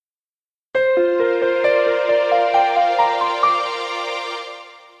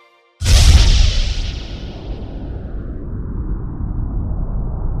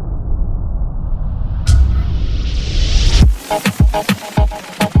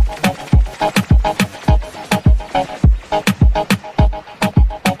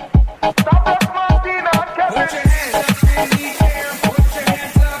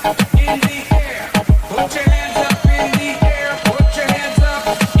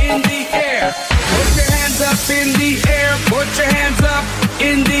up in the air, put your hands up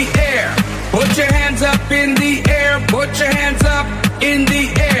in the air. Put your hands up in the air, put your hands up in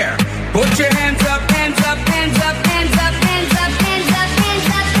the air. Put your hands up, hands up, hands up, hands up, hands up, hands up, hands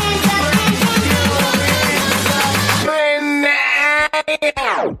up, hands up, hands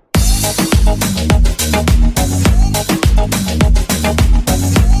up.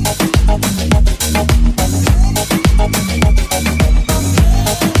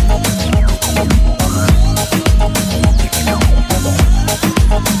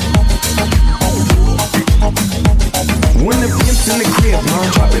 When the pimp's in the crib,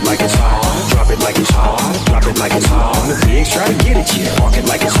 drop it like it's hot. Drop it like it's hot. Drop it like it's hot. When the pigs try to get at you, park it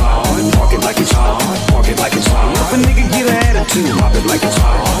like it's hot. Park it like it's hot. Park it like it's hot. If a nigga get an attitude, pop it like it's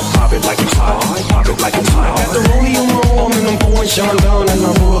hot. Pop it like it's hot. Pop it like it's hot. Got the rollie on my arm and I'm pouring Sean down and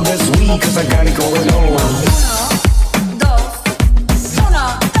I'm full of best weed 'cause I got it going on.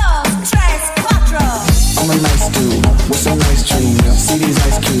 I'm a nice dude with some nice dreams. See these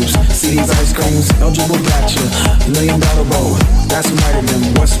ice cubes, see these ice creams. Eligible gotcha, $1 million bowl. That's right of them,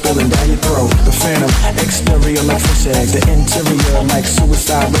 what's spilling down your throat? The phantom, exterior like fish eggs. The interior like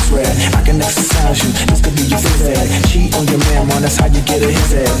suicide looks red. I can exercise you, this could be your phys ed. Cheat on your man, man, that's how you get a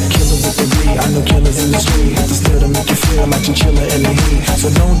his head. Killer with the B, I know killers in the street. Hit the still to make you feel like you chiller in the heat. So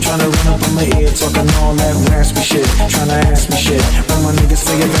don't tryna run up on my ear, talking all that raspy shit. Tryna ask me shit. When my niggas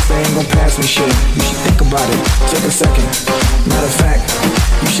say it, they ain't gon' pass me shit. You should think about it, take a second. Matter of fact,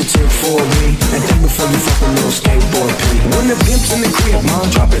 you should take 4 of me and think before you fuck a little skateboard P. When the pimp's in the crib,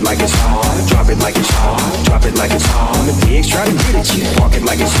 drop it like it's hot. Drop it like it's hot. Drop it like it's hot. When the pigs try to get at you, park it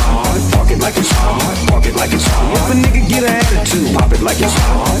like it's hot. Park it like it's hot. Park it like it's hot. If a nigga get an attitude, pop it like it's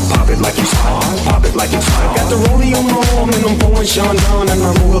hot. Pop it like it's hot. Pop it like it's hot. Got the rollie on my arm and I'm pouring Sean down and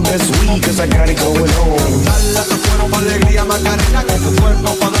I'm all the best weed 'cause I got it going on. Dale a tu cuerpo alegría Macarena, que tu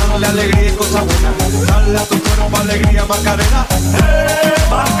cuerpo pa' darle alegría y cosas buenas. Dale a tu cuerpo alegría Macarena,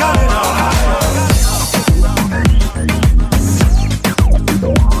 Macarena.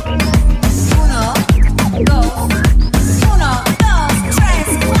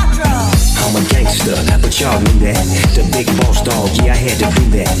 But y'all knew that. The big boss dog, yeah, I had to do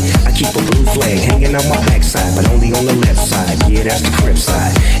that. I keep a blue flag hanging out my backside, but only on the left side. Yeah, that's the crib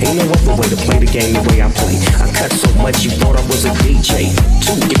side. Ain't no other way to play the game the way I play. I cut so much you thought I was a DJ.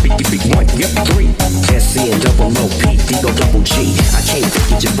 2, give it, 1, yep, 3. SC and double OP, D-O double G. I can't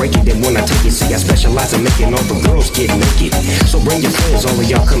fake it, just break it. Then when I take it, see, I specialize in making all the girls get naked. So bring your friends, all of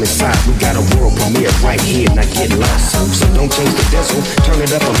y'all come inside. We got a world premiere right here, not get lost. So don't change the diesel, turn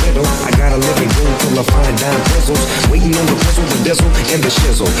it up a little. I got a living room full of fine dime bristles, waiting on the whistle, the diesel, and the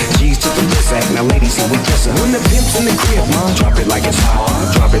shizzle. G's to the this act, now ladies, here we kiss her. When the pimp's in the crib, drop it like it's hot.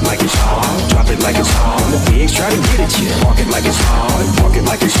 Drop it like it's hot. Drop it like it's hot. When the pigs try to get at you, park it like it's hot. Park it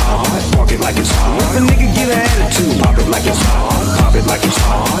like it's hot. Park it like it's hot. If a nigga get an attitude, pop it like it's hot. Pop it like it's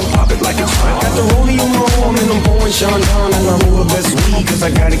hot. Pop it like it's hot. Got the rollie on my arm and I'm pouring Sean down and I'm all the best weed 'cause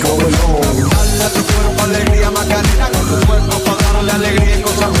I got it going on. Dale a tu cuerpo alegría Macarena, que tu cuerpo pa' darle alegría y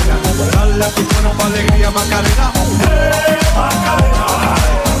cosas buenas. Dale a tu cuerpo alegría Macarena, Macarena.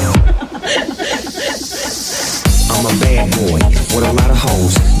 I'm a bad boy with a lot of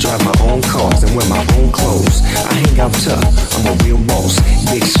hoes. Drive my own cars and wear my own clothes. I hang out tough, I'm a real boss.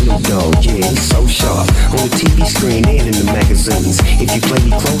 Big Snoop Dogg, yeah, he's so sharp. On the TV screen and in the magazines. If you play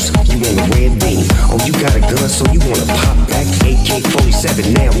me close, you want a red beam. Oh, you got a gun, so you wanna pop back.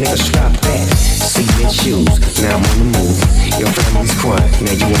 AK-47, now nigga, stop that. Cement shoes, now I'm on the move. Your family's crying,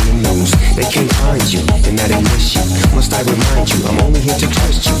 now you on the news. They can't find you, and now they miss you. Must I remind you, I'm only here to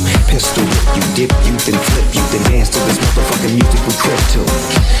trust you. Pistol whip you, dip you, then flip you, then dance to this motherfucking music we crib to.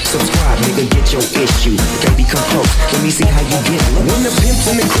 Subscribe, nigga, get your issue. Baby, come close, let me see how you get low. When the pimp's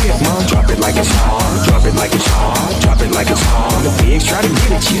in the crib, drop it like it's hot. Drop it like it's hot. Drop it like it's hot. When the pigs try to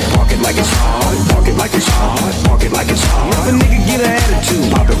get at you, park it like it's hot. Park it like it's hot. Park it like it's hot. If a nigga get an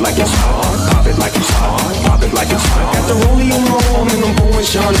attitude, pop it like it's hot. Pop it like it's hot. Pop it like it's hot. Got the rollie on my arm and I'm pouring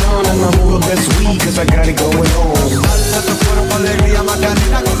Sean down and I'm all the best weed 'cause I got it going on. Dale a tu cuerpo alegría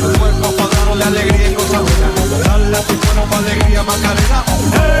Macarena, que tu cuerpo pa' darle alegría y cosas buenas. Dale a tu cuerpo alegría Macarena,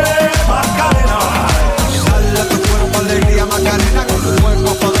 Macarena. Dale a tu cuerpo alegría Macarena, que tu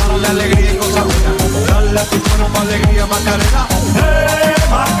cuerpo pa' darle alegría y cosas buenas. Dale a tu cuerpo alegría Macarena,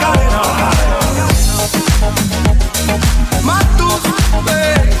 Macarena. Matus,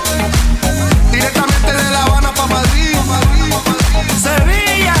 directamente de La Habana pa' Madrid,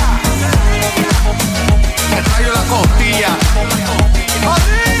 Sevilla. Me traigo la costilla.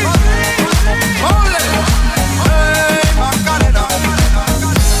 Madrid, ole, Macarena.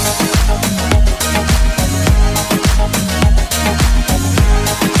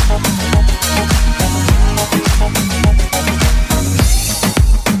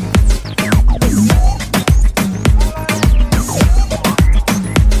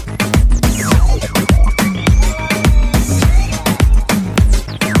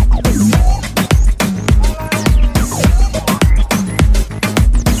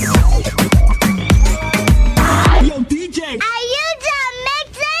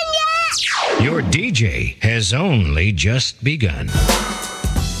 has only just begun.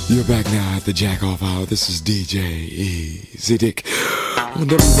 You're back now at the Jack Off Hour. This is DJ Easy Dick on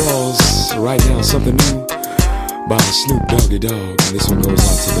them balls. Right now, something new by Snoop Doggy Dogg. And this one goes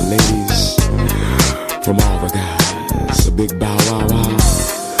out to the ladies from all the guys. A big bow wow wow.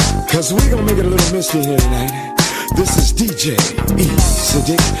 Cause we gonna make it a little misty here tonight. This is DJ Easy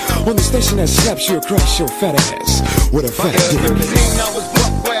Dick on the station that slaps you across your fat ass with a fat dick. I was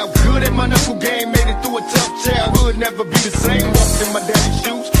buck well, good at my knuckle game, made it through a tough childhood, never be the same. Walked in my daddy's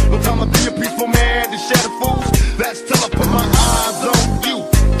shoes, no time to be a peaceful man, to shatter fools. That's till I put my eyes on you.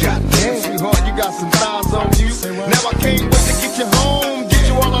 Goddamn, sweetheart, you got some thighs on you. Now I can't wait to get you home, get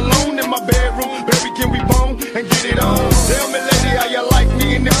you all alone in my bedroom. Baby, can we bone and get it on? Tell me, lady, how you like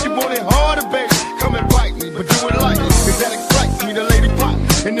me, and if you want it harder, baby, come and bite me, but do it like me, cause that excites me, the lady pop.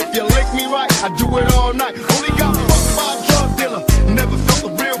 And if you lick me right, I do it all night. Only got fucked by a drug dealer, never felt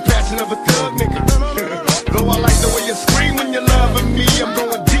the real passion of a thug nigga. Though I like the way you scream when you're loving me, I'm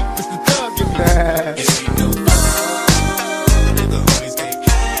going deep, it's the thug in me.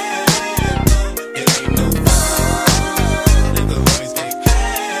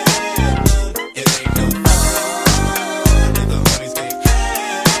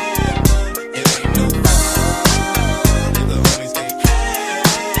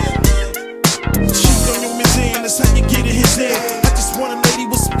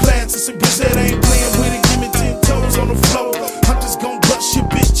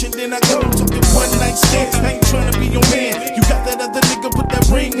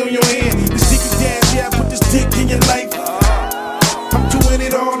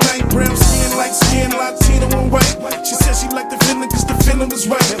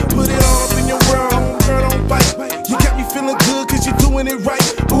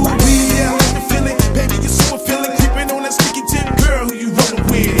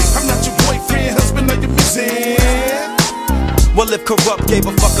 Corrupt, gave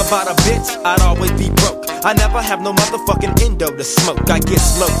a fuck about a bitch, I'd always be broke. I never have no motherfucking endo to smoke. I get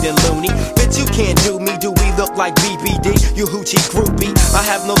smoked and loony. Bitch, you can't do me. Do we look like BBD? You hoochie groupie. I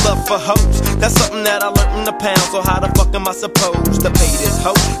have no love for hoes. That's something that I learned in the pound. So how the fuck am I supposed to pay this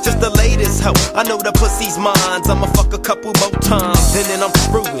hoe? Just the latest hoe. I know the pussy's mine. I'ma fuck a couple more times and then I'm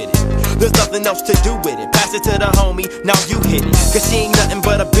through with it. There's nothing else to do with it. Pass it to the homie, now you hit it. Cause she ain't nothing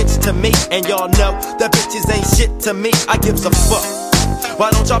but a bitch to me. And y'all know that bitches ain't shit to me. I gives a fuck. Why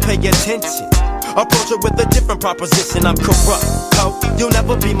don't y'all pay attention? Approach her with a different proposition. I'm corrupt, ho. You'll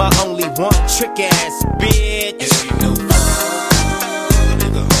never be my only one. Trick ass bitch. It ain't no fun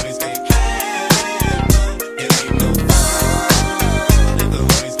if the homies get cash. It ain't no fun if the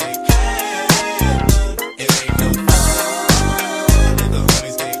homies get cash. It ain't no fun if the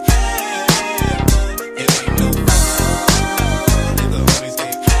homies get cash. It ain't no fun if the homies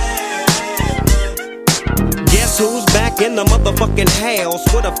get cash. Guess who's back in the motherfucking house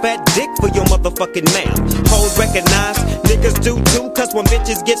with a fat dick for your motherfucking mouth? Hoes recognize, niggas do too. Cause when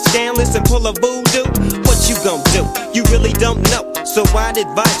bitches get scandalous and pull a voodoo, what you gon' do? You really don't know. So I'd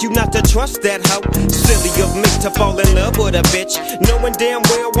advise you not to trust that hoe. Silly of me to fall in love with a bitch, knowing damn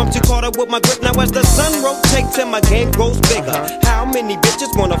well I'm too caught up with my grip. Now as the sun rotates and my game grows bigger, how many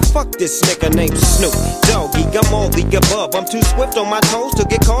bitches wanna fuck this nigga named Snoop Doggy? I'm all the above. I'm too swift on my toes to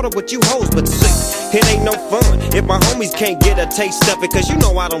get caught up with you hoes. But see, it ain't no fun if my homies can't get a taste of it. Cause you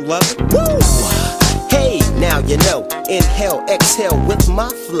know I don't love it. Woo! Hey, now you know. Inhale, exhale with my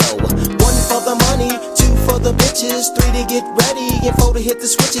flow. 1 for the money, 2 for the bitches, 3 to get ready, and 4 to hit the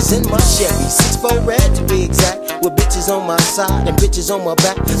switches in my Chevy. 6 for red to be exact, with bitches on my side and bitches on my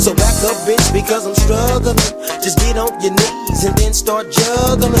back. So back up, bitch, because I'm struggling. Just get on your knees and then start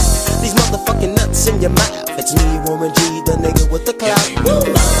juggling these motherfucking nuts in your mouth. It's me, Warren G, the nigga with the clout.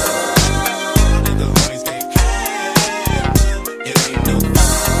 Woo!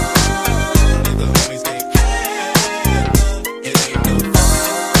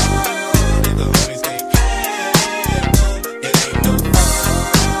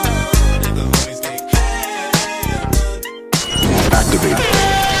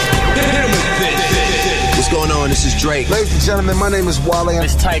 This is Drake. Ladies and gentlemen, my name is Wale.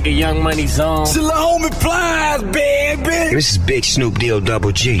 It's Tiger, Young Money Zone. It's the homie Plies, baby. This is Big Snoop Deal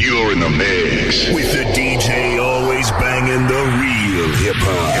Double G. You're in the mix with the DJ always banging the real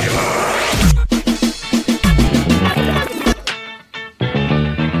hip-hop.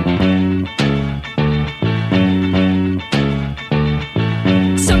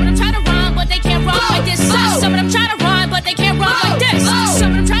 Some of them try to rhyme, but they can't rhyme like this. Some of them try to rhyme, but they can't rhyme like this.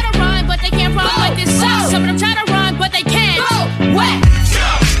 Some of them try to rhyme, but they can't rhyme like this. Some of them try to rhyme, but they can't. Whack.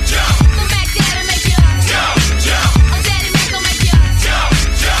 Jump, jump. Come back down and make you jump, jump. I'm Daddy Mac, gon' make you jump,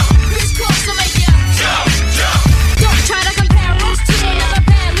 jump. Chris Cross will make you jump, jump.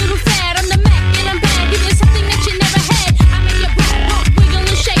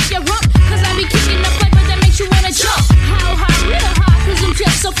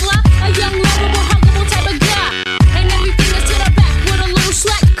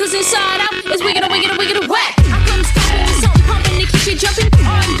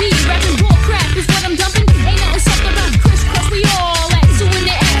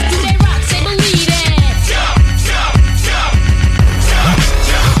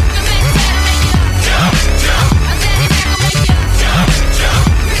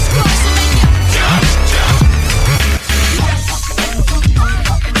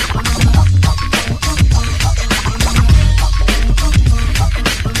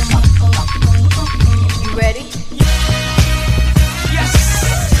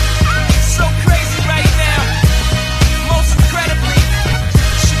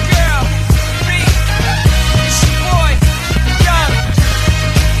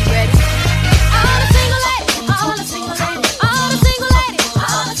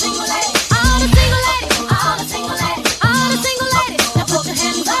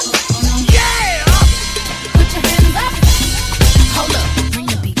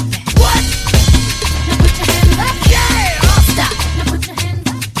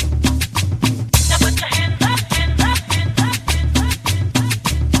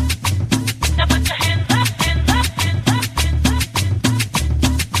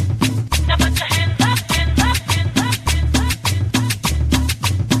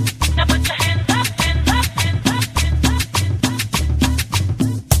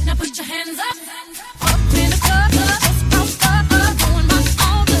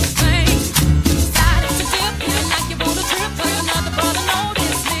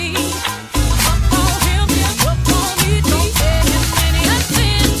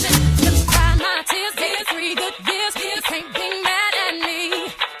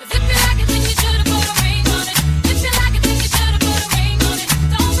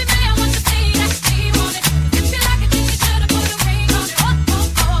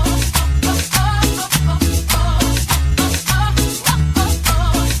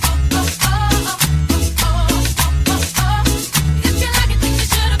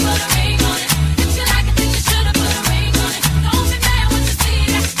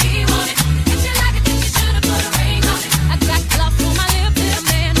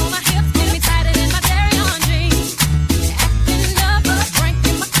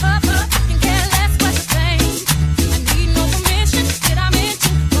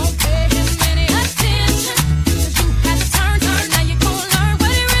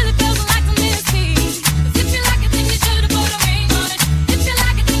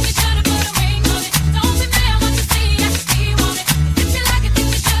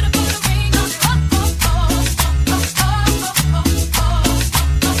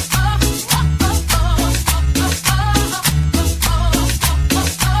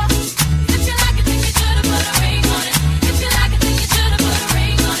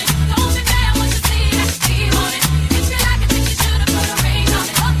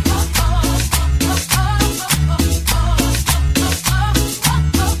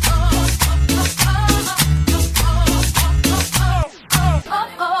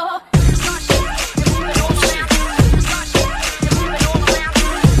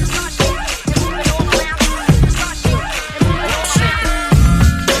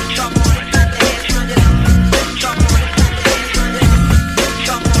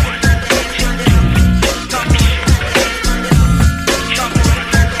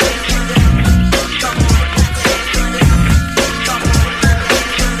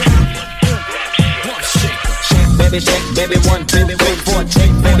 baby check, baby 1, 2, 3, 4,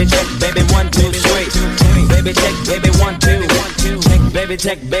 check, baby check, baby 1, 2, 3, baby check, baby 1, 2, check, baby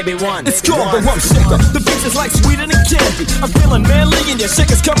check, baby 1. It's called the Rump Shaker. The beat is like sweeter than candy. I'm feeling manly and your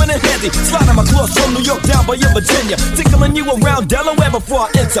shaker's coming in handy. Sliding my claws from New York down by your Virginia, tickling you around Delaware before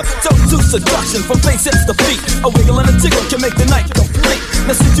I enter. Don't do seduction from face hips to feet. A wiggle and a tickle can make the night complete.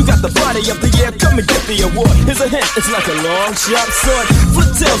 Now since you got the body of the year, come and get the award. Here's a hint, it's like a long sharp sword.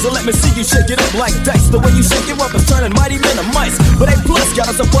 Flip tails and let me see you shake it up like dice. The way you shake it up is turning mighty men to mice. But A plus got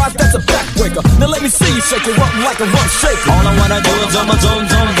a surprise, that's a backbreaker. Now let me see you shake it up like a rump shaker. All I wanna do is on my zone,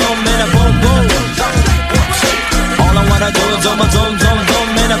 zone, zone, and a boom, boom. All I wanna do is on my zone, zone,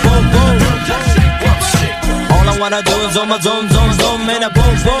 zone, and a boom, boom. All I wanna do is on my zone, zone, zone, and a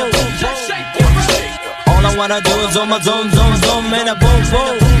boom, boom. All I wanna do is on my zone, zone, zone, and a boom,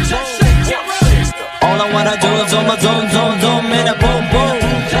 boom. All I wanna do is on my zone, zone, zone, and a boom, boom.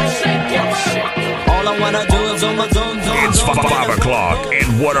 All I wanna do is on my zone, zone. It's 5 o'clock,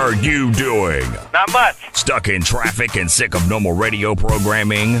 and what are you doing? Not much. Stuck in traffic and sick of normal radio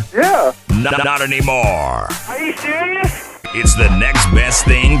programming? Yeah. Not anymore. Are you serious? It's the next best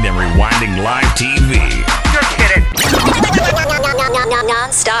thing than rewinding live TV. You're kidding.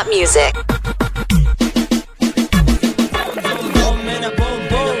 Non-stop music.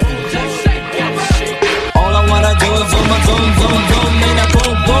 All I wanna do is on my zone, zone, zone, and a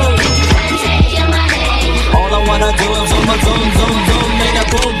boom, boom. All I wanna do is on my zone, zone, zone, and a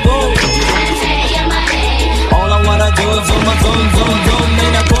boom, boom. All I wanna do is on my zone, zone, zone,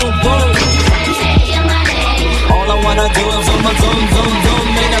 and a boom, boom. All I wanna do is on my zone, zone,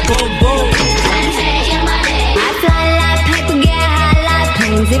 zone, and a boom, boom. I fly like paper, get high like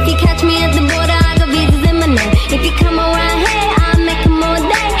planes. If you catch me at the border, I got visas in my name. If you come around here, I'll make them all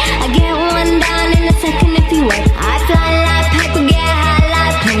day. I get one down in a second if you wait. I fly like paper, get high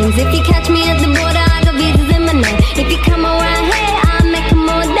like planes. If you catch me at the border, I got visas in my name. If you come around here, I'll make them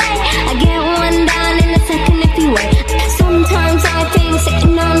all day. I get one down in a second if you wait. Sometimes I think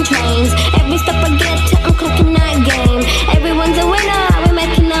sitting on trains. Every step I get to, I'm clocking that game. Everyone's a winner, we're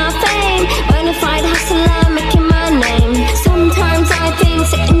making our fame. Bonafide hustler, making my name. Sometimes I think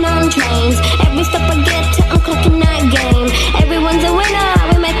sitting on trains. Every step I get to, I'm clocking that game. Everyone's a winner,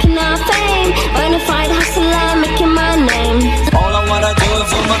 we're making our fame. Bonafide hustler, making my name. All I wanna do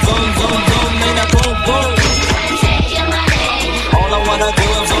is on my zone, zone, zone, and a boom, boom. All I wanna do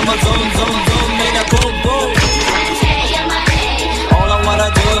is on my zone, zone, zone, and a boom, boom. All I wanna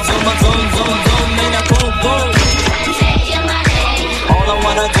do is on my zone, zone, zone, and a boom, boom. All I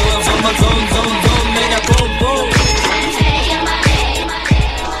wanna do is on my zone, zone, zone, and a boom, boom.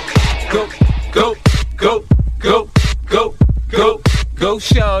 Go, go, go, go, go, go, go,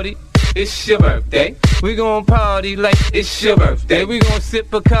 shawty. It's your birthday. We gon' party like it's your birthday. We gon' sip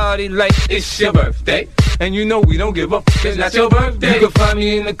Bacardi like it's your birthday. And you know we don't give up, it's not your birthday. You can find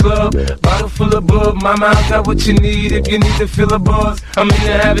me in the club, bottle full of bub. Mama, I got what you need if you need to fill a buzz. I'm in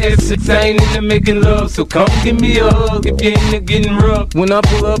the having sex, I ain't into making love. So come give me a hug if you're into getting rough. When I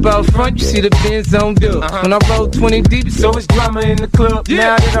pull up out front, you see the Benz on dub. When I roll 20 deep, so it's drama in the club.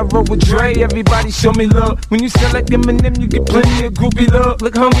 Now that I roll with Dre, everybody show me love. When you select Eminem, you get plenty of groupie love.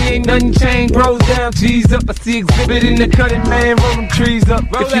 Look, homie, ain't nothing changed. Bros down, G's up. I see exhibit in the cutting, man, roll them trees up.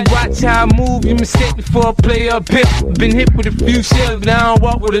 If you watch how I move, you mistake before I play up hip. Been hit with a few shells, but I don't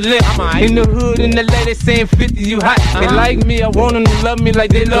walk with a limp. In the hood, in the LA, they saying 50, you hot. They like me, I want them to love me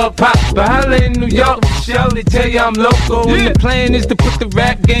like they love pop. But holla in New York, show, they tell you I'm local. And the plan is to put the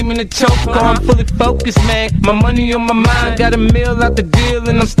rap game in the choke. I'm fully focused, man. My money on my mind, got a meal out the deal,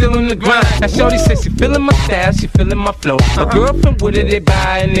 and I'm still in the grind. Now shorty says she feeling my style, she feeling my flow. A girl from Wooded, they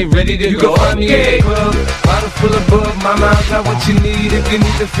buy, and they ready to go. Find me at the club, bottle full of bug. Mama, I got what you need if you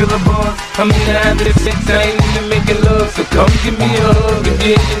need to fill a buzz. I'm in the habit of sex, I ain't into making love. So come give me a hug if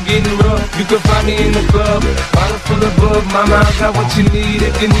you're into getting rough. You can find me in the club, bottle full of bug. Mama, I got what you need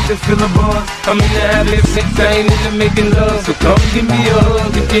if you need to fill a buzz. I'm in the habit of sex, I ain't into making love. So come give me a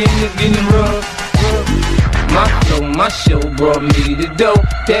hug if you're into getting rough. My flow, my show brought me the dough.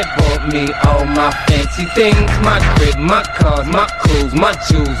 That bought me all my fancy things. My crib, my cars, my clothes, my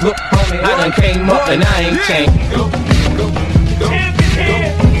jewels. Look, homie, I done came up and I ain't changed. Go, go, go, go,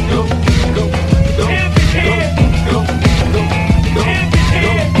 go, go,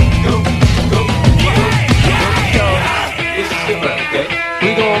 It's your birthday. We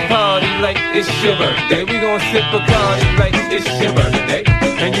gon' party like it's your birthday. We gon' sip Bacardi like it's your birthday.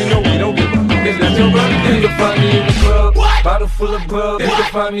 And you know we don't give a fuck, it's not your birthday. You can find me in the club, bottle full of bug. You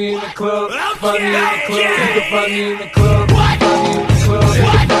can find me in the club, find me in the club. You can find me in the club, find me in the club. You can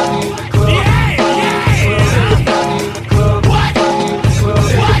find me in the club, find me in the club. You can find me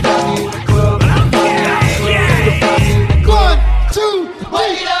in the club, find me in the club. You can find me in the club, find me in the club.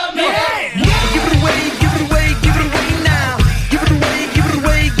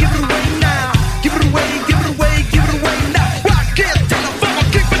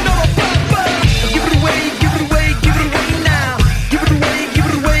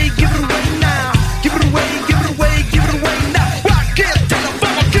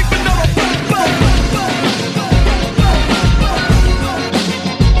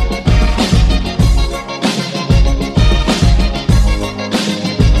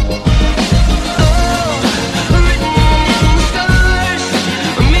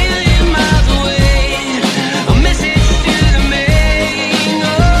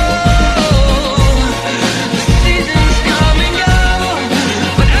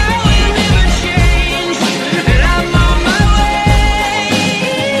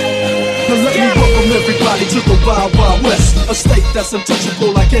 Now let me welcome everybody to the Wild Wild West, a state that's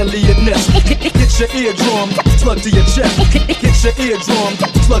untouchable like Elliot Ness. Get your eardrum plugged to your chest. Get your eardrum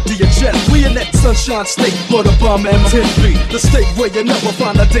plugged to your chest. We in that sunshine state, but a bomb and 10 feet. The state where you never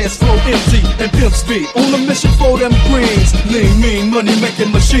find a dance floor empty and pimp speed. On a mission for them greens. Lean, mean, money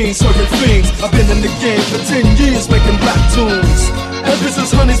making machines, serving fiends. I've been in the game for 10 years making rap tunes. Ever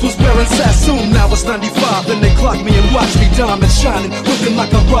since Honeys was wearing Sassoon, now it's 95, and they clock me and watch me diamond shining, looking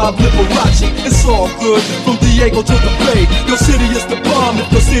like a Rob Liberace. It's all good, from Diego to the Bay. Your city is the bomb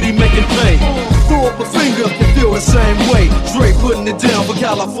if your city making pay. Throw up a finger if you feel the same way. Dre putting it down for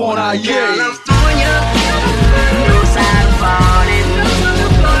California, yeah. California, knows how to party.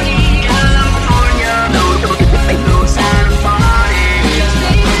 California, knows how to party.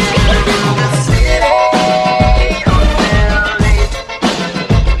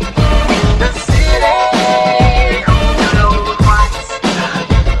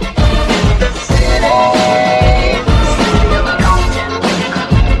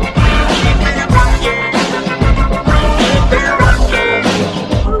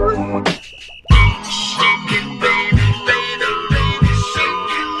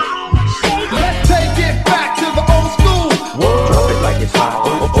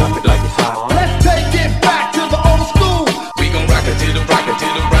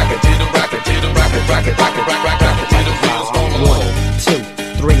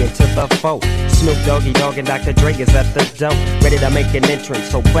 Snoop Doggy Dogg and Dr. Dre is at the door, ready to make an entrance,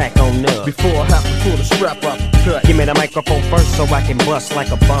 so back on up. Before I have to pull the strap up, cut. Give me the microphone first so I can bust like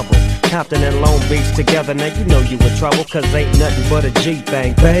a bubble. Compton and Long Beach together, now you know you in trouble, cause ain't nothing but a G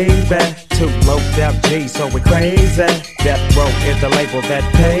thing, baby. Two loped out G's, so we crazy. Death Row is the label that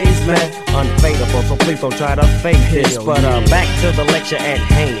pays me. Unfadable, so please don't try to fake this. But back to the lecture at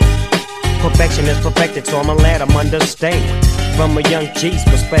hand. Perfection is perfected, so I'ma let them understand from a young G's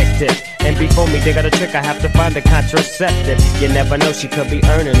perspective. And before me dig out a trick, I have to find a contraceptive. You never know, she could be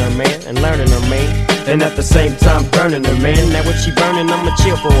earning her man and learning her man, and at the same time burning her man. Now when she burning, I'ma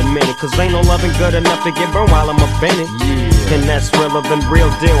chill for a minute, cause ain't no loving good enough to get burned while I'm up in it. And that's realer than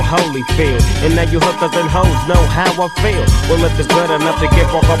real deal, Holyfield. And now you hookers and hoes know how I feel. Well, if it's good enough to give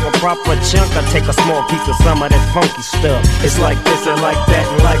off a proper chunk, I take a small piece of some of that funky stuff. It's like this and like that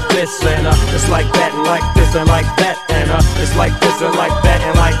and like this and it's like that and like this and like that and it's like this and like that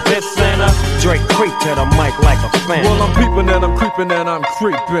and like this and Drake creep to the mic like a fan. Well, I'm peeping and I'm creeping and I'm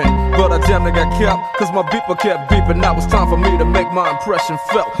creeping, but I damn near got kept, cause my beeper kept beeping. Now it's time for me to make my impression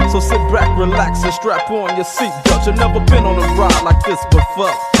felt. So sit back, relax and strap on your seatbelt. You've never been on a ride like this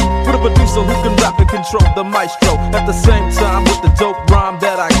before, with a producer who can rap and control the maestro at the same time with the dope rhyme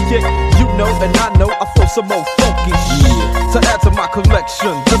that I kick. You know and I know I flow some more funky shit to add to my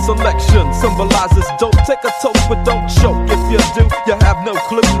collection. The selection symbolizes dope. Take a toke but don't choke. If you do, you have no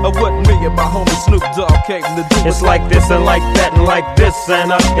clue of what me and my homie Snoop Dogg came to do. It's like this and like that and like this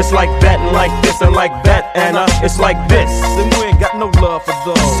and it's like that and like this and like that and it's like this. And we ain't got no love for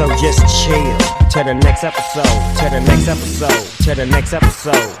those. So just chill to the next episode, to the next episode, to the next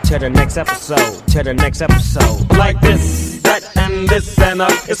episode, to the next episode, to the next episode. Like this, that and this and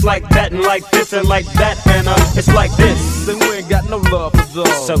it's like that and like this and like that and it's like this. Then we ain't got no love for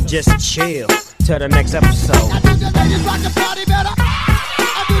those. So just chill to the next episode. I do the ladies rock the party better.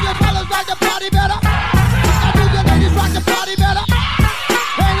 I do the fellas rock the party better. I do the ladies rock the party better.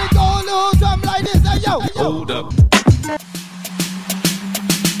 When it go loose, something like this, hey yo. Hold up.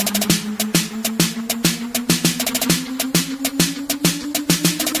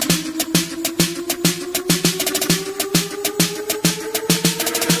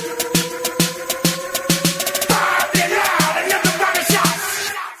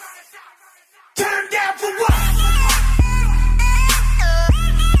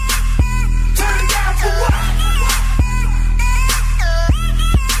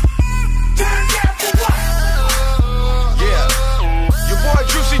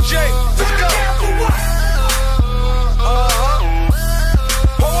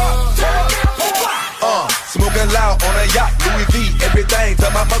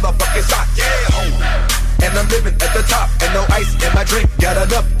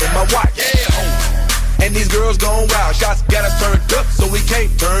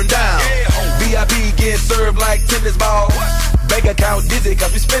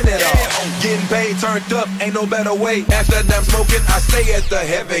 Ain't no better way. Amsterdam smoking, I stay at the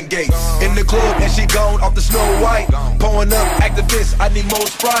heaven gates. In the club, and she gone off the Snow White. Pouring up activists, I need more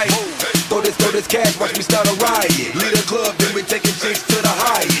Sprite. Throw this cash, watch me start a riot. Lead a club, then we taking chicks to the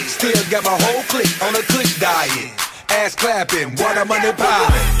highest. Still got my whole clique on a click diet. Ass clapping, water money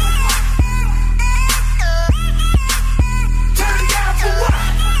piling. Turn down for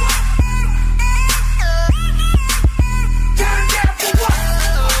what?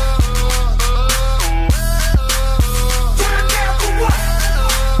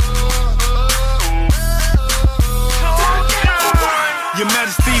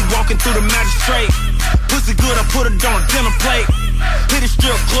 walking through the magistrate. Pussy good, I put it on a dinner plate. Hit a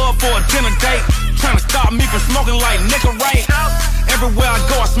strip club for a dinner date. Trying to stop me from smoking like Nicorate. Everywhere I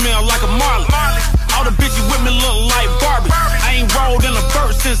go, I smell like a Marley. All the bitches with me look like Barbie. I ain't rolled in a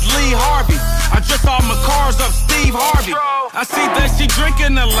verse since Lee Harvey. I dress all my cars up Steve Harvey. I see that she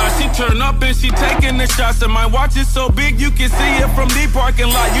drinking a lot. She turn up and she taking the shots. And my watch is so big you can see it from the parking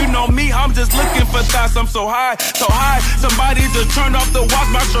lot. You know me, I'm just looking for thoughts. I'm so high, so high. Somebody just turned off the watch,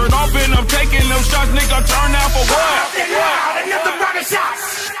 my shirt off, and I'm taking them shots. Nigga, turn out for what? Another rocket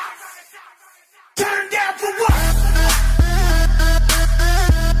shots. Turn down for what?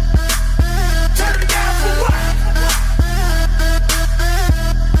 Turn down for what?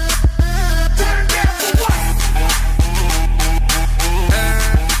 Turn down for what?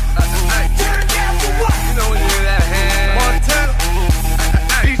 Turn down for what? You know when you hear that hand. Montana,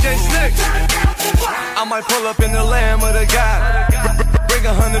 DJ Slick. I might pull up in the Lamb of the God. Bring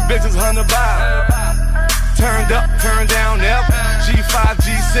 100 bitches, 100 bob. Turned up, turned down, yep. G5,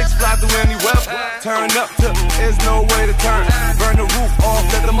 G6, fly through any weather. Turn up to, there's no way to turn. Burn the roof off,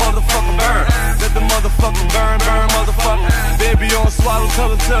 let the motherfucker burn. Let the motherfucker burn, burn, motherfucker. Baby on swallow, tell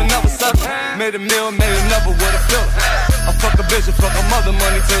her to another sucker. Made a meal, made another with a filler. I fuck a bitch, I fuck a mother,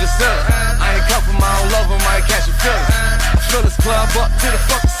 money to the ceiling. I ain't cuffin', I don't love her, might catch a feeling. I fill this club up to the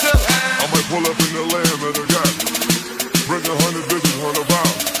fucking ceiling. I might pull up in the Lamb of the God. Bring 100 bitches, 100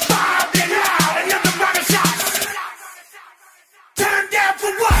 bounds. Turn down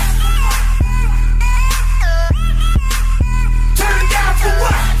for what? Turn down for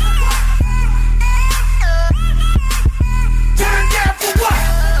what? Turn down for what?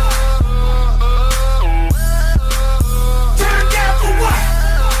 Turn down for what?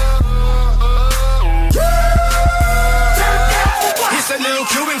 Turn down for what? It's a little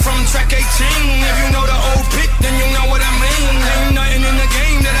Cuban from track 18. If you know the old pick, then you know what I mean. Ain't nothing in the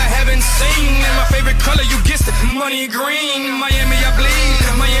game that I haven't seen. And my favorite color, you guessed it, money green. Miami, I bleed.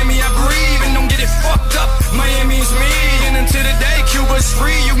 Miami, I breathe. And don't get it fucked up. Miami's me. And until the day Cuba's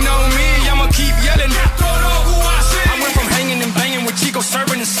free, you know me. I'ma keep yelling. I went from hanging and banging with Chico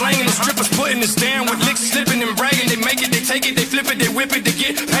serving and slanging. The strippers putting this down with licks slipping and bragging. They make it, they take it, they flip it, they whip it, they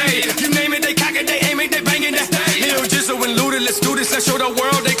get paid. You name it, they cock it, they aim it, they bang it, they stay. Lil Jizzle and Luda, let's do this. Let's show the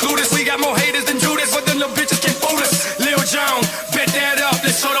world they clue this. We got more haters than Judas, but them little bitches can't fool us. Lil Jon, bet that up.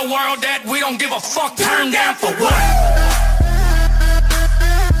 Let's show the world that we don't give a fuck. Turn down for what?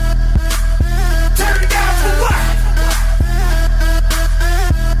 Turn down for what?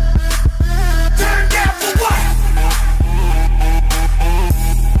 Turn down for what?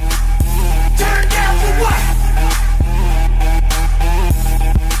 Turn down for what?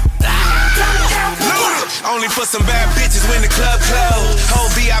 Only for some bad bitches when the club closed. Whole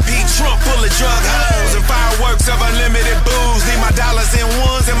VIP trunk full of drug hoes and fireworks of unlimited booze. Need my dollars in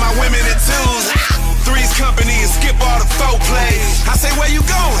ones and my women in twos. Three's company and skip all the faux plays. I say, where you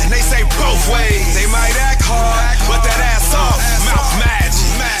going? They say both ways. They might act hard, but that ass off, mouth magic.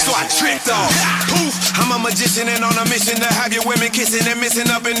 So I tricked off. Poof, I'm a magician and on a mission to have your women kissing and missing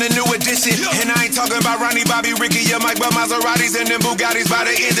up in the new edition. And I ain't talking about Ronnie, Bobby, Ricky, your Mike, but Maseratis and them Bugattis by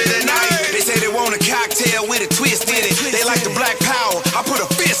the end of the night. They say they want a cocktail with a twist in it. They like the black power, I put a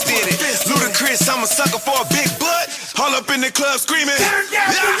fist in it. Ludacris, I'm a sucker for a big butt. All up in the club screaming. Turn down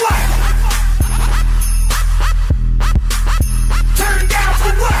for what? Turn down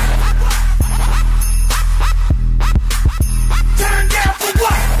for what? Turn down for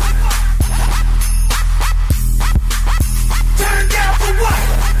what? Turn down for what?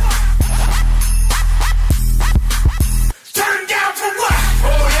 Turn down for what?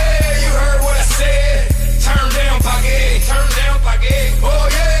 Oh yeah, you heard what I said. Turn down, Pagay. Turn down, Pagay. Oh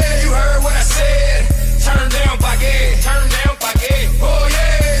yeah, you heard what I said. Turn down, Pagay. Turn down, Pagay. Oh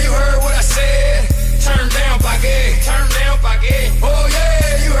yeah, you heard what I said. Turn down, Pagay. Turn down, Pagay. Oh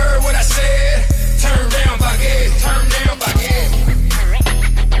yeah, you heard what I said. Turn down, Pagay. Turn down, Pagay.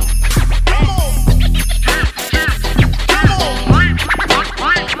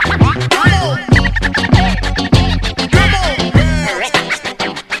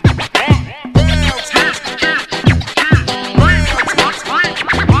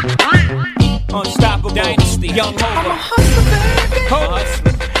 Unstoppable Dynasty, Young Hova. I'm a hustler, baby.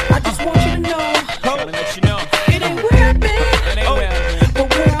 Hustler. I just want you to know. Gotta let you know. It ain't where I've been. It ain't where I've been. But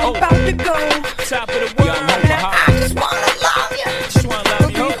where I'm about to go. Top of the world. Young Hova. I just wanna love you. Just wanna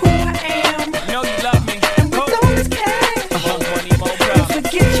love you. Be who I am. You know you love me. And with all this cash. Young money, more Don't proud.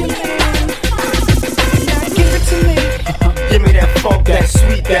 forget you, man. Now give it to me. Give me that funk, that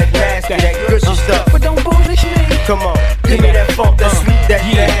sweet, that nasty, that gushy stuff. But don't bullish me. Come on, give me that funk, that sweet, that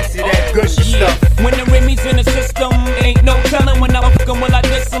nasty, that gushy stuff. When the Remy's in the system, ain't no telling when I'm fucking, will I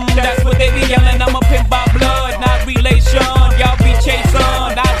diss 'em?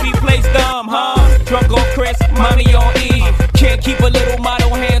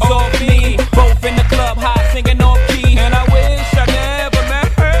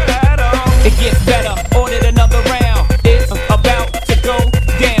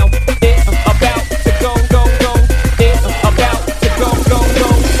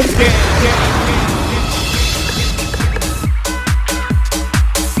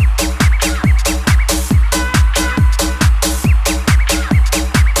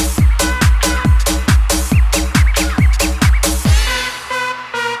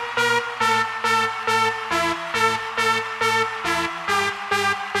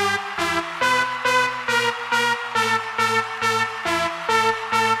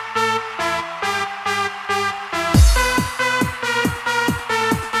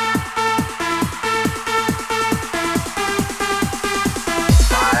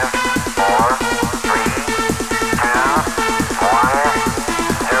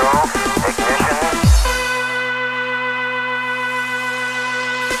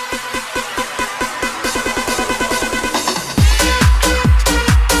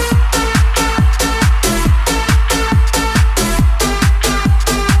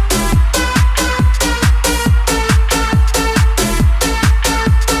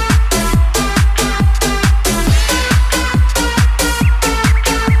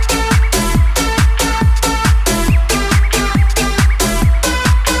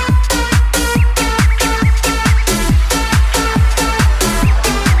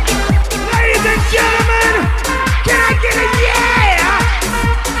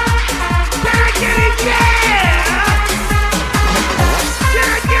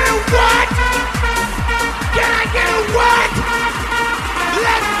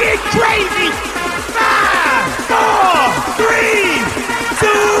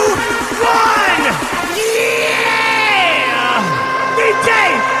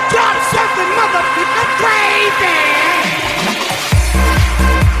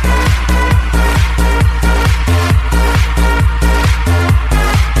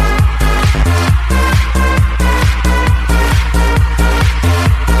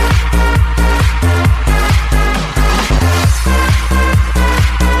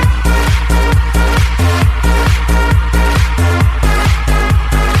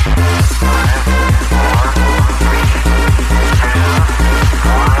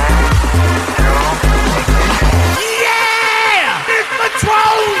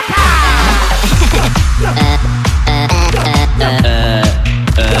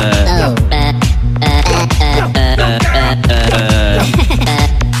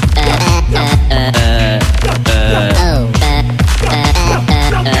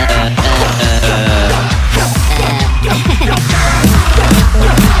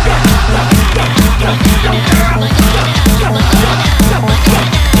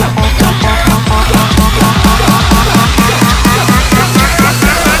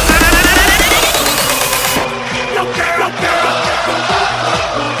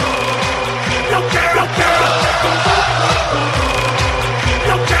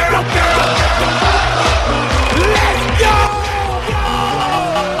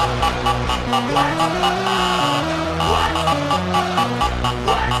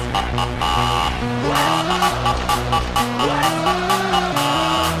 The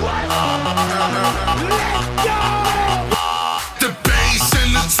bass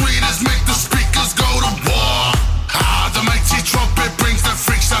and the tweeters make the speakers go to war. The mighty trumpet brings the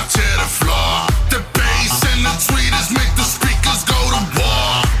freaks out to the floor. The bass and the tweeters make the speakers go to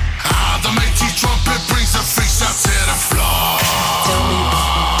war. The mighty trumpet brings the freaks out to the floor. Tell me,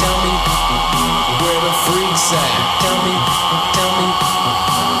 where the freaks at? Tell me,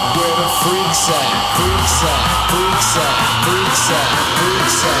 where the freaks at? Freaks at, freaks at, freaks at,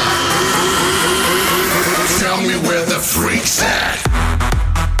 freaks at. Tell me where the freaks at.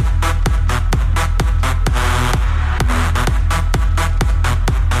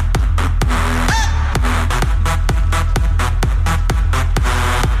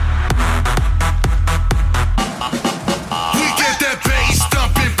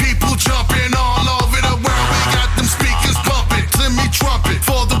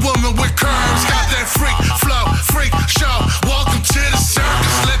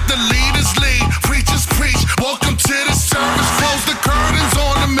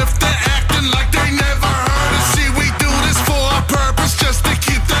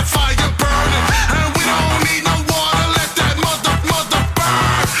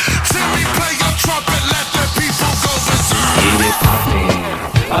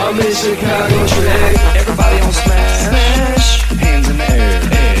 I'm in Chicago track, everybody on smash, hands in the air,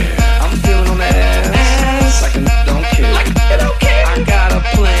 I'm feeling on that ass, like I don't care, I got a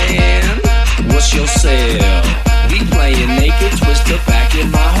plan, what's your sale? We playing naked twister back in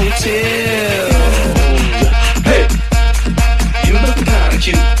my hotel. Hey, you look kinda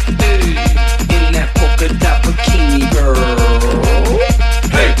cute, in that polka dot bikini, girl.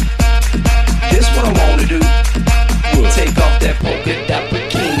 Hey, this what I wanna do, take off that polka dot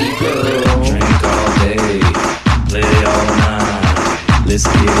bikini, girl. Drink all day, play all night, let's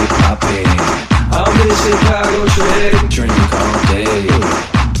get it poppin'. I'm in Chicago trick. Drink all day,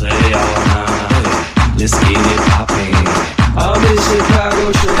 play all night, let's get it poppin'. I'm in Chicago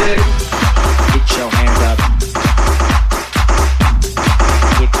trick. Get your hands up,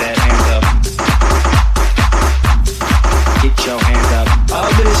 put that hands up, get your hands up.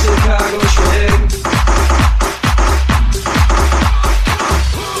 I'm in Chicago trick.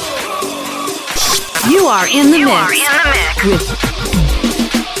 You are in the mix with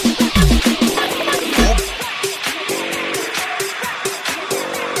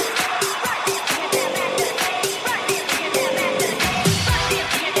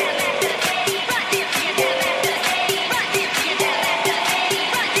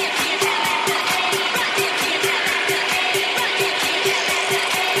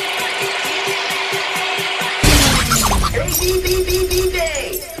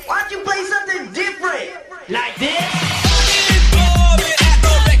like this.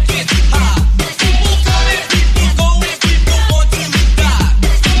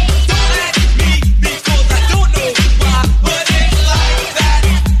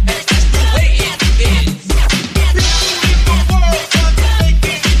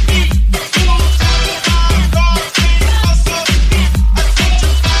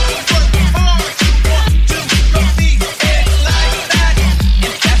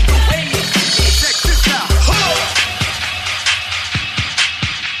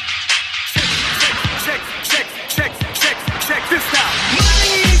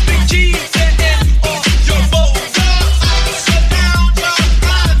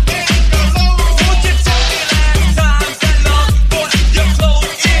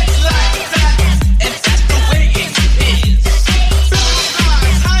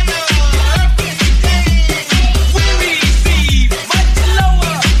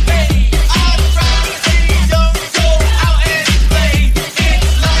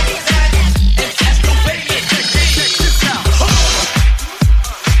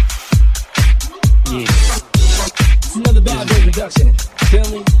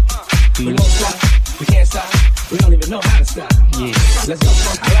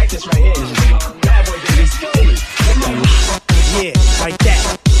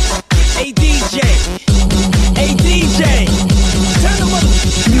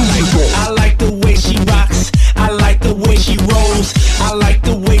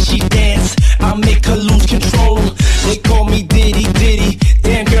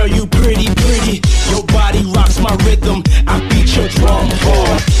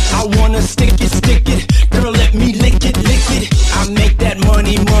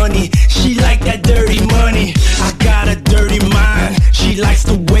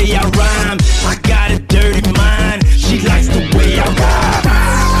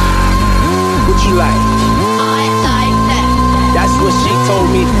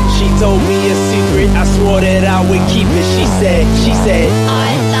 told me a secret. I swore that I would keep it. She said,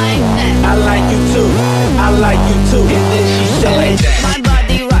 I like that. I like you too. I like you too. And then she said, my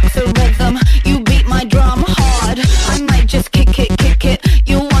body rocks the rhythm. You beat my drum hard. I might just kick it.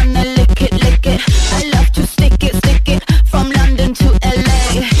 You wanna lick it. I love to stick it. From London to LA.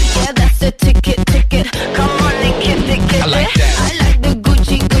 Yeah, that's the ticket. Come on and kiss it. I like that. I like the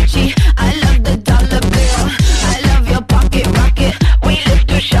Gucci. I love the dollar bill. I love your pocket rocket. We live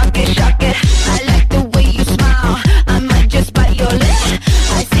to shock it. I like the way you smile. I might just bite your lip.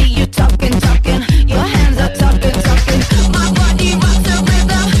 I see you talking. Your hands are talking. My body rocks the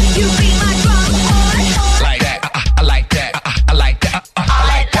rhythm. You beat my drum hard. Like that. I like that. I like that. I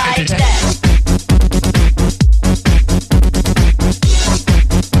like that.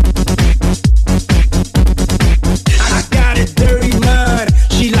 I got a dirty mind.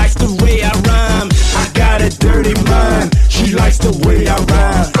 She likes the way I rhyme. I got a dirty mind. She likes the way I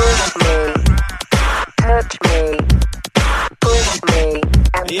rhyme. Push me, touch me, push me,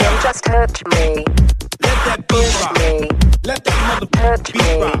 and then just touch me. Let that beat rock. Let that mother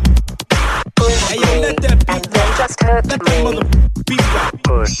beat rock. Hey yo, let that beat rock. Just touch let that mother beat rock.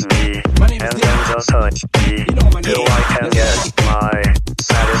 Push me, and then just touch me, till I can get my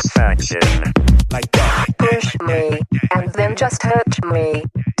satisfaction. Like that. Push me, and then just touch me,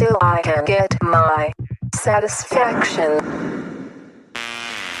 till I can get my satisfaction.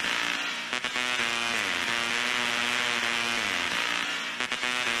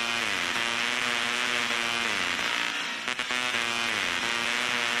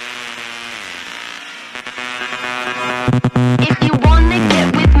 If you wanna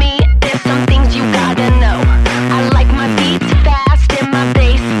get with me, there's some things you gotta know. I like my beats fast and my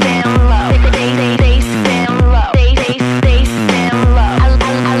bass down low. Bass down low. Bass down low.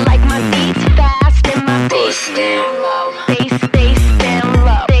 I like my beats fast and my bass down low. Bass down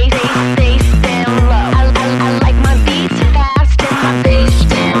low. Bass down low. I like my beats fast and my bass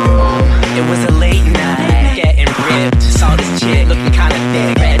down low. It was a late night, getting ripped. Saw this chick looking kinda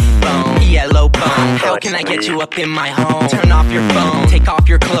thick, red bone, yellow bone. How can I get you up in my home? Turn off your phone, take off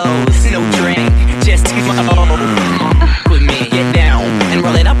your clothes, no drink, just with me. Get down and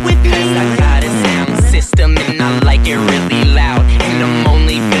roll it up with me. I got a sound system and I like it really loud. And I'm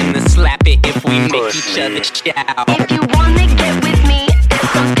only gonna slap it if we make each other shout. If you wanna get with me, there's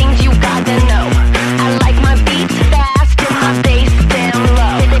some things you gotta know. I like my beats fast and my bass down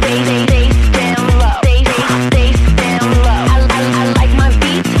low. Bass down low. Bass down low. I like my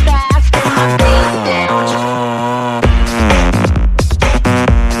beats fast and my bass down low.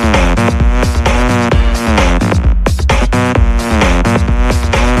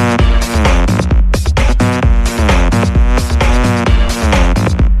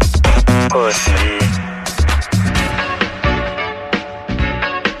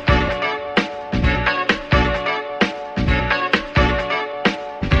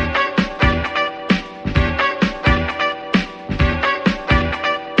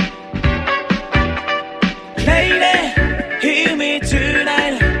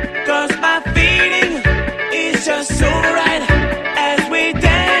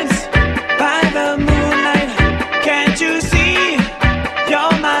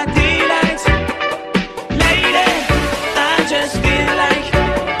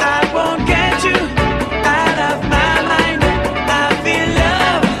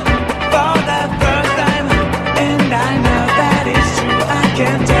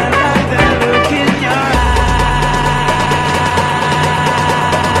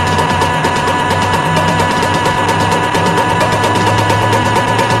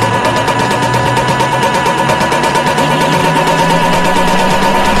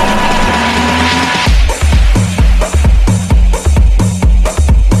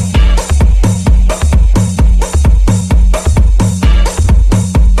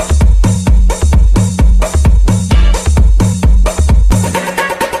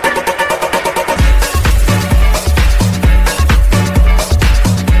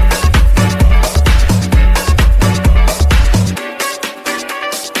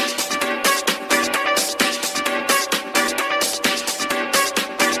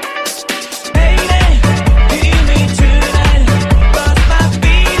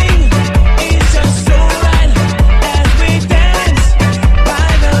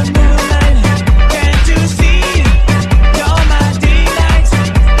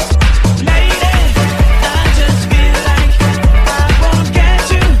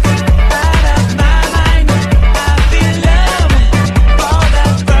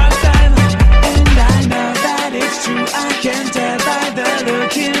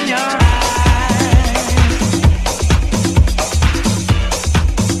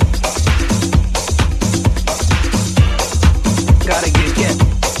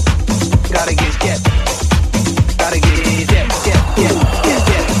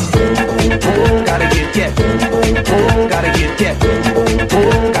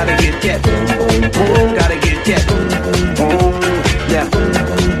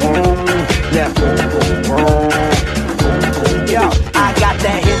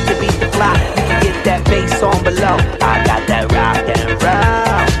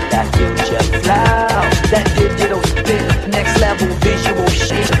 that digital spit, next level visual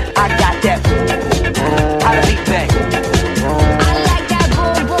shit. I got that. How the beat bang? I like that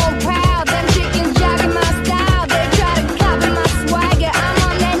boom boom pow. Them chickens jogging my style. They try to copy my swagger. I'm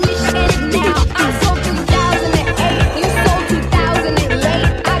on that new shit now. I sold 2008. You sold 2000 late.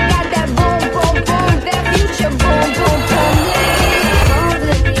 I got that boom boom boom. That future boom boom boom. Hold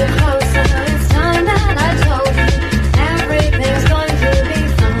it, you host. It's time that I told you everything's going to be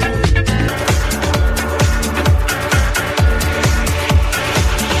fine.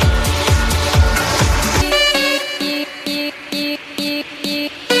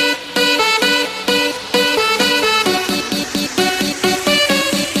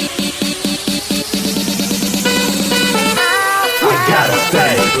 I gotta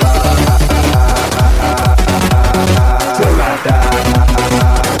stay till I die.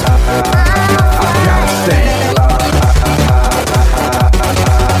 I gotta stay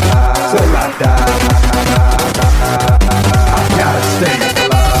till I die. I gotta stay.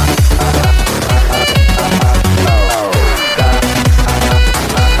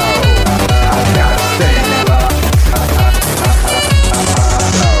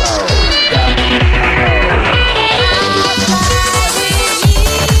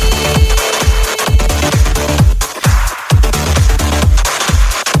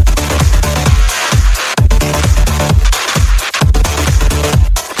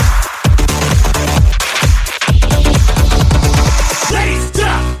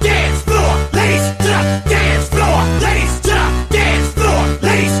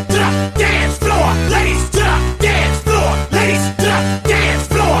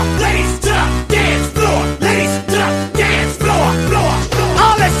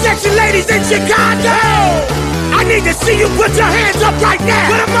 Chicago! I need to see you put your hands up right now!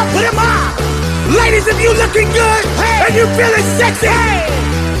 Put them up, put them up! Ladies, if you looking good and you feeling sexy,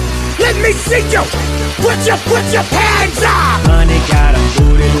 let me see you! Put your hands up! Honey got a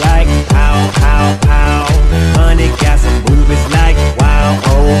booty like pow, pow, pow. Honey got some boobies like wow,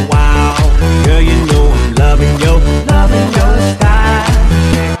 oh wow. Girl, you know I'm loving your style.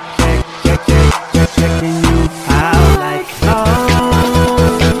 Checking you out like oh.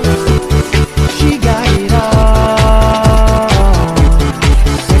 She got it all,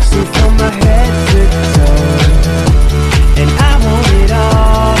 sexy from my head to toe, and I want it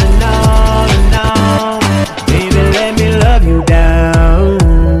all and all and all. Baby, let me love you down.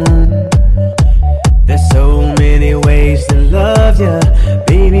 There's so many ways to love you,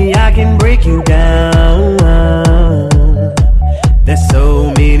 baby. I can break you down. There's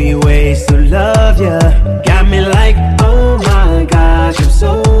so many ways to love you. Got me like, oh my gosh, I'm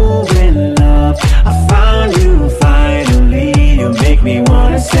so in love. I found you finally. You make me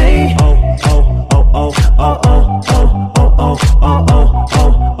wanna say, oh, oh, oh, oh, oh, oh, oh, oh, oh, oh, oh,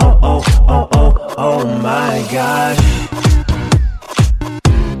 oh, oh, oh, oh, oh my gosh.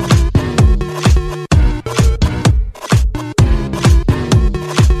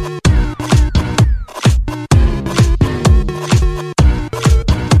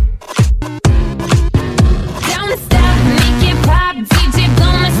 Don't stop, make it pop, DJ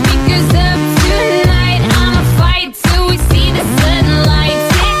blow my speakers up tonight. I'ma fight till we see the sunlight.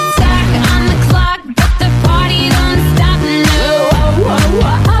 Tick tock on the clock, but the party don't stop. No.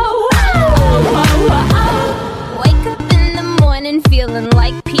 Wake up in the morning feeling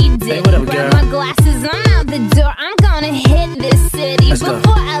like P. Diddy. Hey, what up, Grab girl? my glasses, I'm out the door. I'm gonna hit this city. Let's go.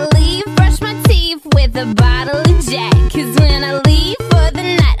 Before I leave, brush my teeth with a bottle of Jack. 'Cause when I leave for the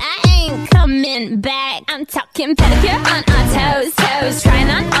night, I ain't coming back. I'm talking pedicure on our toes, toes. Trying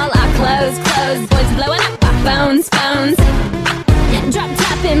on all our clothes, clothes. Boys blowing up our phones, phones. Drop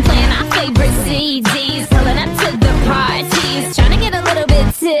top and playing our favorite CDs. Pulling up to the parties, trying to get a little bit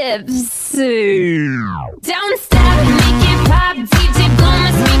tipsy. Don't stop, make it pop, DJ blow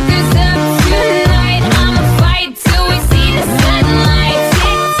my speakers up tonight. I'ma fight till we see the sunlight.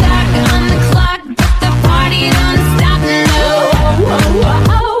 Tick tock on the clock, but the party don't stop. No.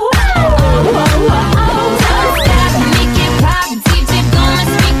 Don't stop, make it pop, DJ blow my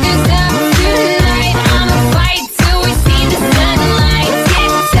speakers up tonight. I'ma fight till we see the sunlight.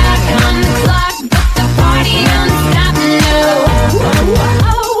 Tick tock on the clock, but the party don't stop. No.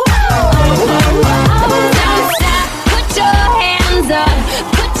 Don't stop, put your hands up,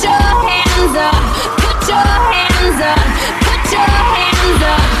 put your hands up, put your hands up, put your hands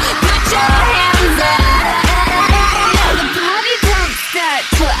up, put your hands up. The party don't start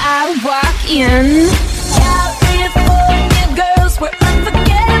till I walk in. California girls were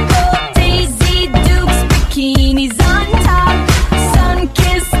unforgettable. Daisy Dukes, bikinis on top.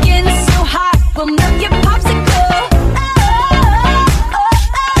 Sun-kissed skin so hot, will melt your popsicle.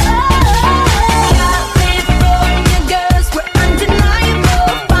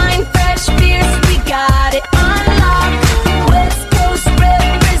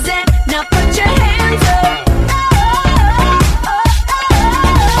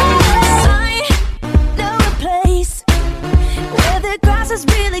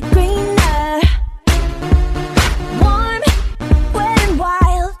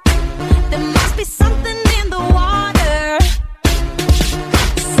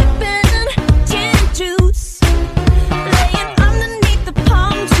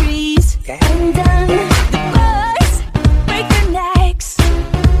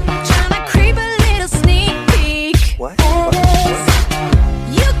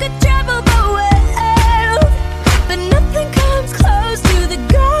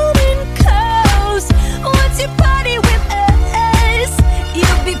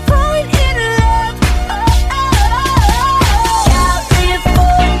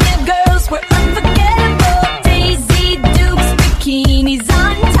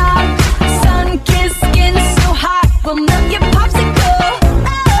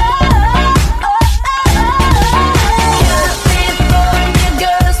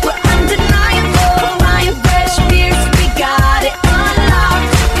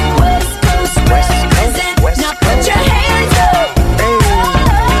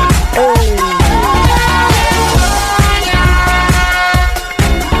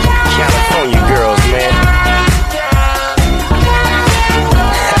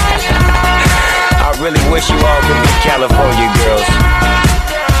 California girls.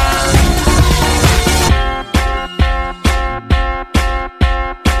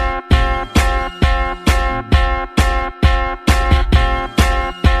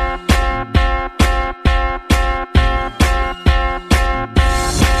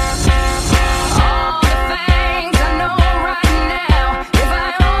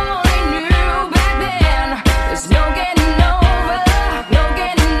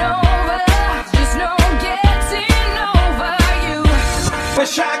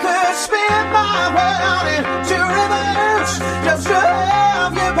 Wish I could spin my world into reverse just to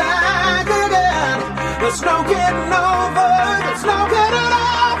have you back again. There's no getting over, there's no getting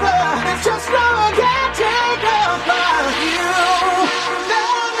over. It's just no one can take over you. No,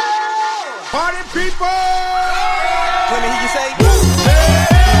 no. Party people! Let me hear you say.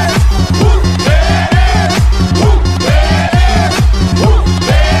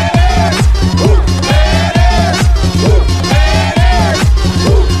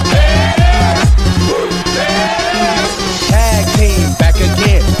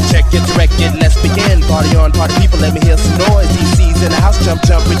 Get the record, let's begin. Party on, party people, let me hear some noise. DC's in the house, jump,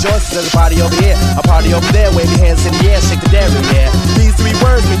 jump, rejoice. There's a party over here, a party over there. Wave your hands in the air, shake the dairy, yeah. These three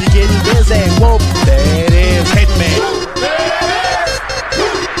words when you're getting busy. Whoop, there it is, Hitman.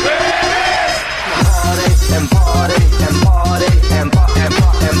 Party and party and party and party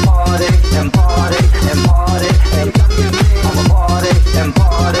and party and party and party and I'm a party and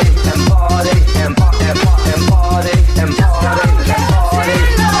party and party and party and party and party and party.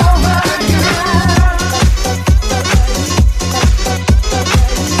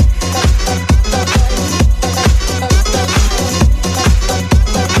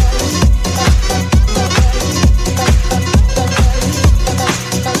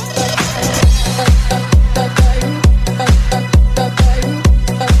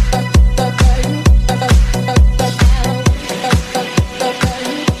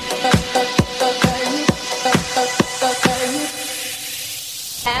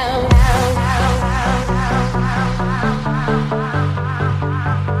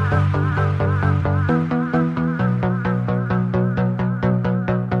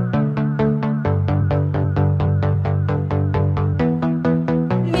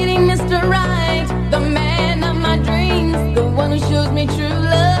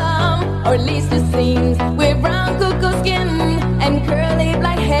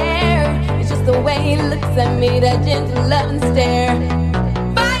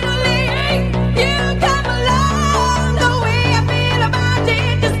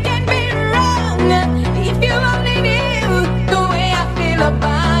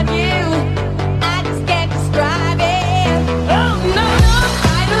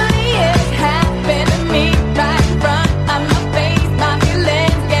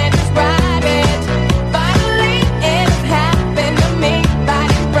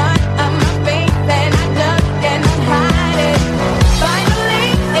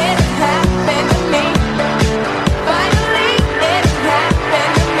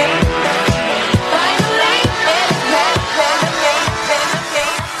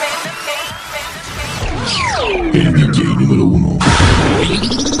 El DJ número 1.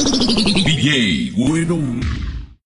 DJ Bueno.